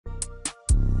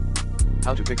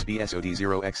How to fix BSOD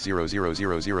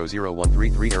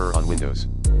 0x00000133 error on Windows.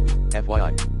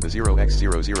 FYI, the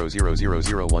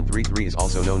 0x00000133 is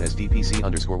also known as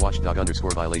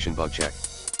DPC_watchdog_violation bug check.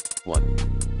 1.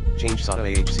 Change SODA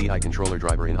AHCI controller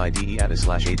driver in IDE add a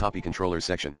 /a controllers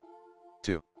section.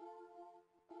 2.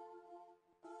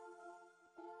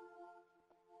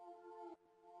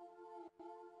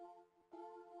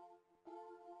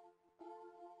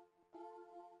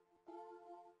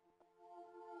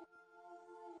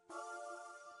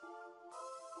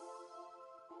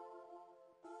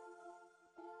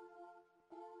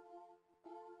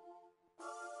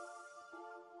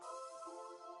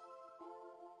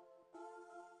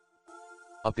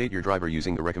 Update your driver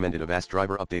using the recommended Avast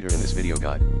driver updater in this video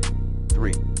guide.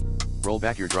 3. Roll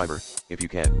back your driver, if you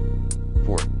can.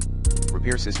 4.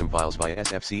 Repair system files via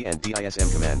SFC and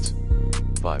DISM commands.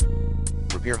 5.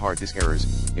 Repair hard disk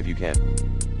errors, if you can.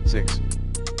 6.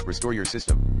 Restore your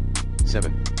system.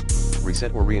 7.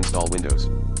 Reset or reinstall Windows.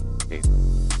 8.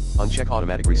 Uncheck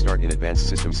automatic restart in advanced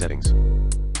system settings.